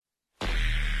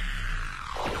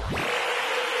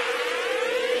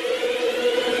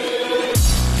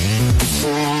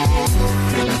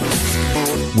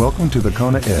Welcome to the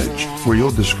Kona Edge, where you'll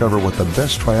discover what the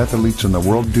best triathletes in the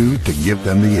world do to give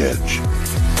them the edge.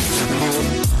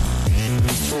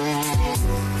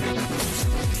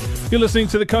 You're listening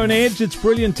to the Kona Edge. It's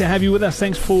brilliant to have you with us.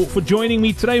 Thanks for joining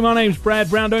me today. My name's Brad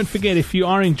Brown. Don't forget, if you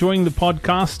are enjoying the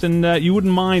podcast and you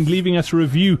wouldn't mind leaving us a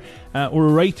review or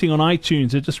a rating on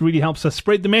iTunes, it just really helps us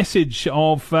spread the message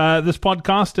of this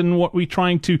podcast and what we're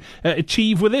trying to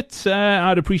achieve with it.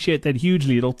 I'd appreciate that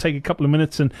hugely. It'll take a couple of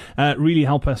minutes and really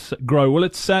help us grow. Well,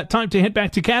 it's time to head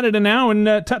back to Canada now and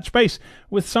touch base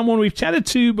with someone we've chatted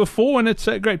to before, and it's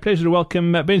a great pleasure to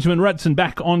welcome Benjamin Rudson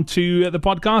back onto the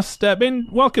podcast. Ben,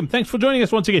 welcome. Thanks for joining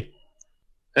us once again.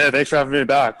 Hey, thanks for having me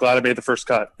back. Glad I made the first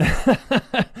cut.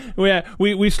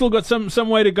 We've still got some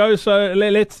way to go, so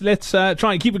let's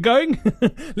try and keep it going.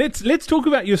 let's talk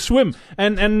about your swim.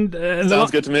 And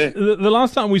sounds good to me. The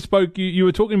last time we spoke, you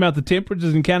were talking about the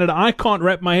temperatures in Canada. I can't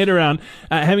wrap my head around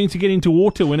having to get into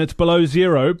water when it's below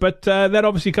zero, but that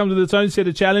obviously comes with its own set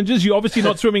of challenges. You're obviously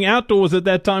not swimming outdoors at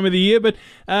that time of the year, but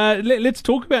let's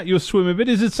talk about your swim a bit.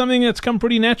 Is it something that's come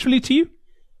pretty naturally to you?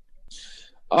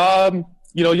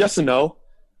 Yes and no.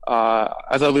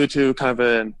 As I alluded to kind of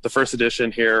in the first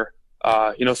edition here,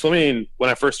 swimming, when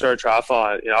I first started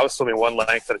triathlon, I was swimming one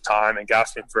length at a time and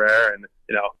gasping for air. And,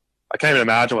 I can't even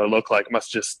imagine what it looked like. It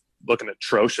must just looking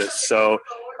atrocious. So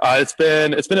it's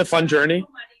been a fun journey.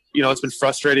 It's been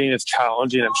frustrating. It's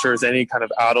challenging. I'm sure as any kind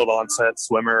of adult onset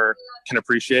swimmer can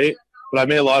appreciate. But I've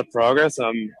made a lot of progress.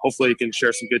 Hopefully you can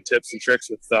share some good tips and tricks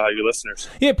with your listeners.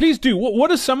 Yeah, please do.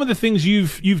 What are some of the things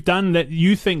you've done that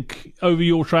you think over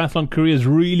your triathlon career has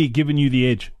really given you the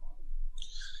edge?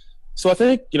 So I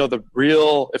think,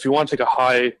 if you want to take a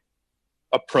high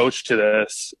approach to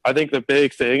this, I think the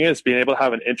big thing is being able to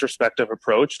have an introspective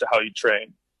approach to how you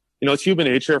train. It's human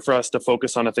nature for us to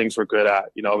focus on the things we're good at.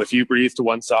 If you breathe to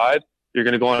one side, you're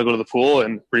going to go to the pool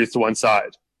and breathe to one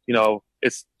side.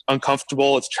 It's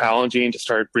uncomfortable. It's challenging to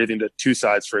start breathing to two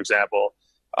sides, for example.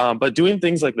 But doing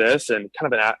things like this and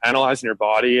kind of analyzing your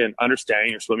body and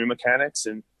understanding your swimming mechanics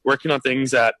and working on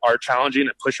things that are challenging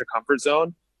and push your comfort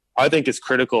zone, I think is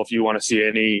critical if you want to see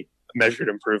any measured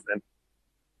improvement.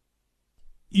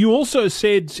 You also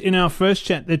said in our first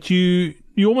chat that you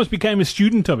almost became a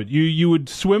student of it. You would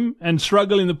swim and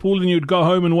struggle in the pool, and you'd go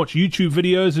home and watch YouTube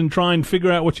videos and try and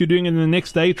figure out what you're doing, and the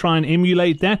next day try and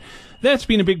emulate that. That's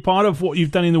been a big part of what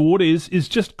you've done in the water is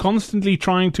just constantly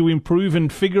trying to improve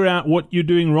and figure out what you're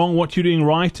doing wrong, what you're doing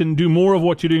right, and do more of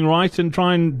what you're doing right and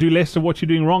try and do less of what you're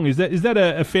doing wrong. Is that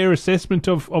a fair assessment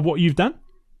of what you've done?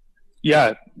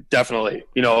 Yeah, definitely.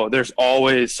 There's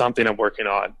always something I'm working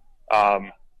on.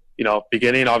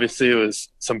 Beginning, obviously, it was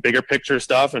some bigger picture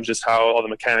stuff and just how all the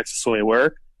mechanics of swimming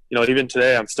work. Even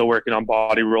today, I'm still working on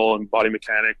body roll and body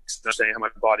mechanics, understanding how my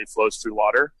body flows through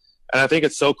water. And I think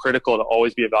it's so critical to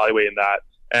always be evaluating that.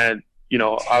 And,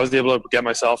 I was able to get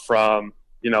myself from,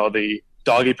 the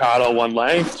doggy paddle one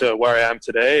length to where I am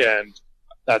today. And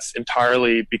that's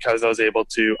entirely because I was able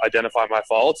to identify my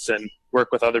faults and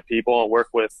work with other people and work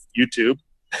with YouTube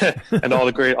and all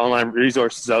the great online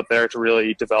resources out there to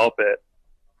really develop it.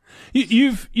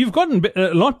 You've gotten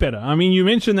a lot better. I mean, you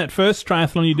mentioned that first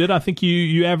triathlon you did. I think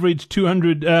you averaged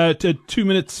 200 to 2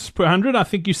 minutes per 100. I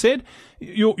think you said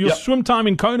your swim time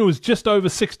in Kona was just over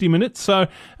 60 minutes. So,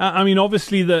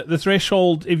 obviously the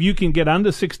threshold, if you can get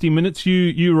under 60 minutes,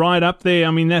 you ride up there.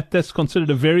 I mean, that's considered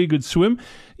a very good swim.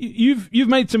 You've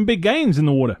made some big gains in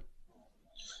the water.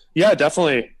 Yeah,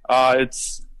 definitely.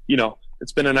 It's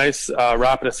been a nice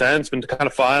rapid ascent. It's been kind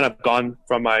of fun. I've gone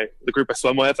from the group I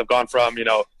swim with. I've gone from,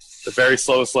 the very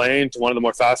slowest lane to one of the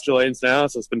more faster lanes now.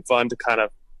 So it's been fun to kind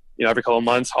of, every couple of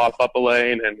months hop up a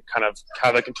lane and kind of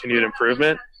have a continued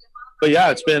improvement. But yeah,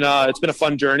 it's been a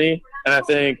fun journey. And I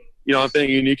think, it's been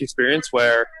a unique experience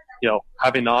where,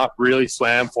 having not really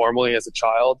swam formally as a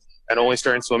child and only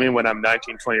starting swimming when I'm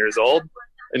 19, 20 years old,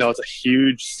 it's a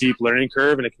huge, steep learning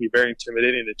curve and it can be very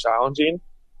intimidating and challenging.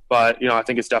 But, I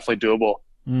think it's definitely doable.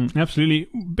 Absolutely.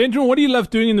 Benjamin, what do you love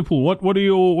doing in the pool? What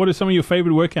are some of your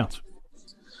favorite workouts?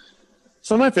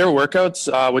 Some of my favorite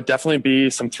workouts would definitely be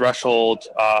some threshold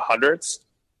hundreds.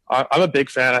 I'm a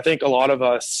big fan. I think a lot of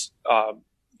us,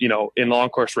 in long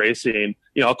course racing,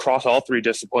 across all three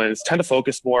disciplines tend to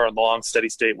focus more on long, steady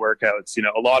state workouts.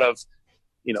 A lot of,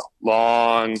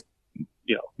 long,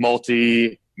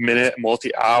 multi-minute,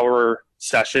 multi-hour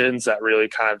sessions that really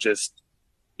kind of just,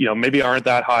 maybe aren't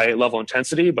that high level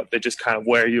intensity, but they just kind of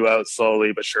wear you out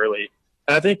slowly but surely.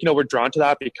 And I think, we're drawn to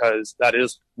that because that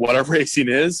is what our racing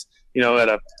is, at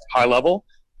a high level.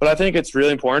 But I think it's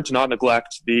really important to not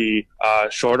neglect the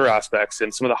shorter aspects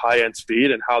and some of the high end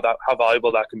speed and how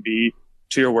valuable that can be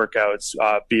to your workouts,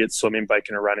 be it swimming,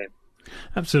 biking, or running.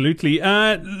 Absolutely.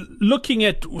 Looking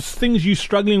at things you're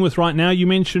struggling with right now, you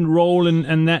mentioned roll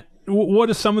and that. What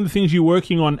are some of the things you're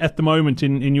working on at the moment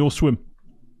in your swim?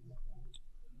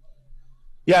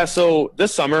 Yeah, so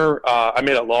this summer I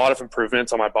made a lot of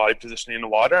improvements on my body positioning in the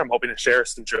water. I'm hoping to share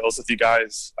some drills with you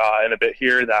guys in a bit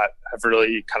here that have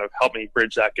really kind of helped me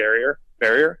bridge that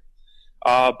barrier.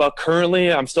 But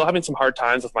currently, I'm still having some hard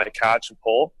times with my catch and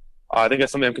pull. I think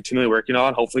that's something I'm continually working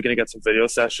on. Hopefully going to get some video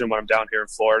session when I'm down here in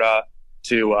Florida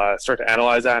to start to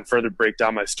analyze that and further break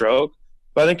down my stroke.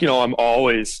 But I think, I'm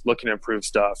always looking to improve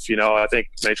stuff. I think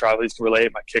many triathletes can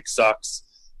relate. My kick sucks.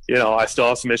 I still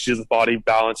have some issues with body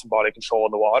balance and body control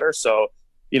in the water. So,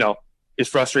 as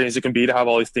frustrating as it can be to have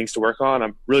all these things to work on,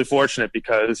 I'm really fortunate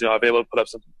because, I've been able to put up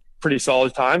some pretty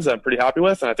solid times that I'm pretty happy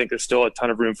with. And I think there's still a ton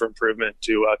of room for improvement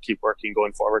to keep working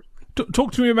going forward.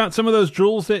 Talk to me about some of those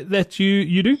drills that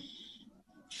you do.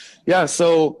 Yeah.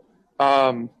 So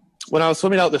when I was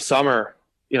swimming out this summer,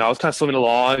 I was kind of swimming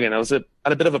along and I was at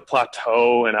a bit of a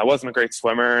plateau and I wasn't a great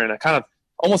swimmer. And I kind of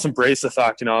almost embraced the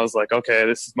fact, I was like, okay,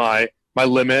 this is my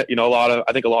limit. I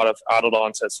think a lot of adult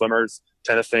onset swimmers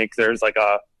tend to think there's like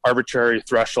a arbitrary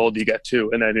threshold you get to,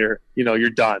 and then you're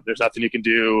done. There's nothing you can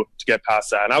do to get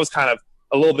past that. And I was kind of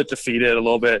a little bit defeated, a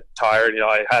little bit tired.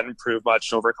 I hadn't improved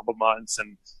much in over a couple of months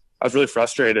and I was really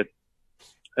frustrated.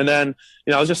 And then,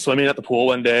 I was just swimming at the pool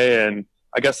one day and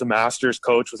I guess the master's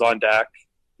coach was on deck,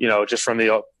 just from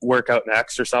the workout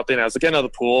next or something. I was getting out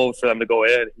of the pool for them to go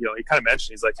in. He kind of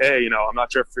mentioned, he's like, hey, I'm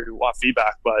not sure if you want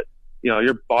feedback, but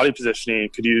your body positioning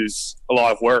could use a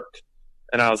lot of work.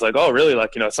 And I was like, oh, really?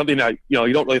 Like, something that,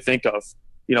 you don't really think of,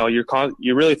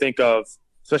 you really think of,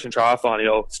 especially in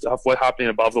triathlon, stuff, what's happening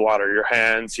above the water, your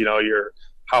hands,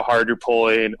 how hard you're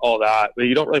pulling, all that. But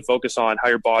you don't really focus on how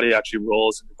your body actually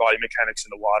rolls and your body mechanics in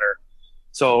the water.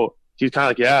 So he's kind of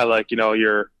like, yeah, like,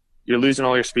 you're losing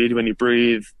all your speed when you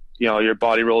breathe, your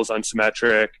body rolls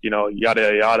unsymmetric, yada,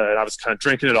 yada, yada. And I was kind of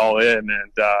drinking it all in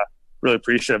and really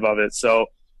appreciative of it. So,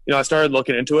 I started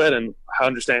looking into it and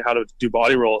understanding how to do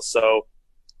body rolls. So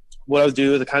what I was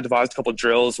doing is I kind of devised a couple of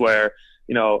drills where,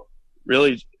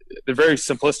 really they're very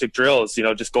simplistic drills,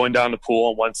 just going down the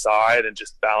pool on one side and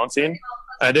just balancing.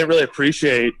 And I didn't really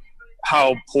appreciate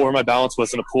how poor my balance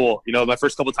was in a pool. My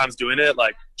first couple of times doing it,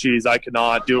 like, geez, I could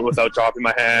not do it without dropping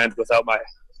my hand, without my,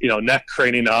 neck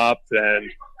craning up and,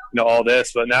 all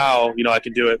this. But now, I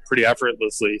can do it pretty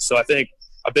effortlessly. So I think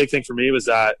a big thing for me was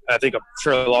that, I think I'm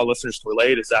sure a lot of listeners can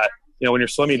relate, is that, when you're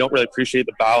swimming, you don't really appreciate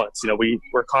the balance.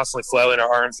 We're constantly flailing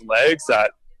our arms and legs,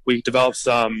 that we develop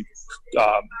some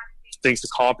things to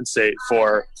compensate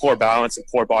for poor balance and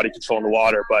poor body control in the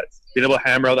water. But being able to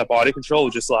hammer out that body control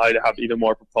will just allow you to have even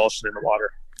more propulsion in the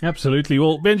water. Absolutely.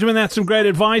 Well, Benjamin, that's some great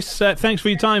advice. Thanks for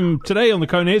your time today on the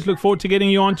Kona Edge. Look forward to getting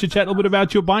you on to chat a little bit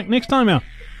about your bike next time out.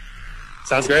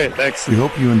 Sounds great. Thanks. We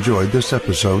hope you enjoyed this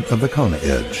episode of the Kona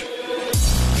Edge.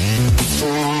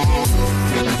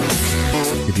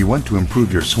 If you want to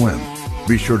improve your swim,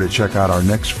 be sure to check out our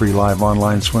next free live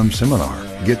online swim seminar.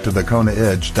 Get to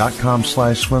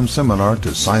thekonaedge.com/swim seminar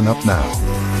to sign up now.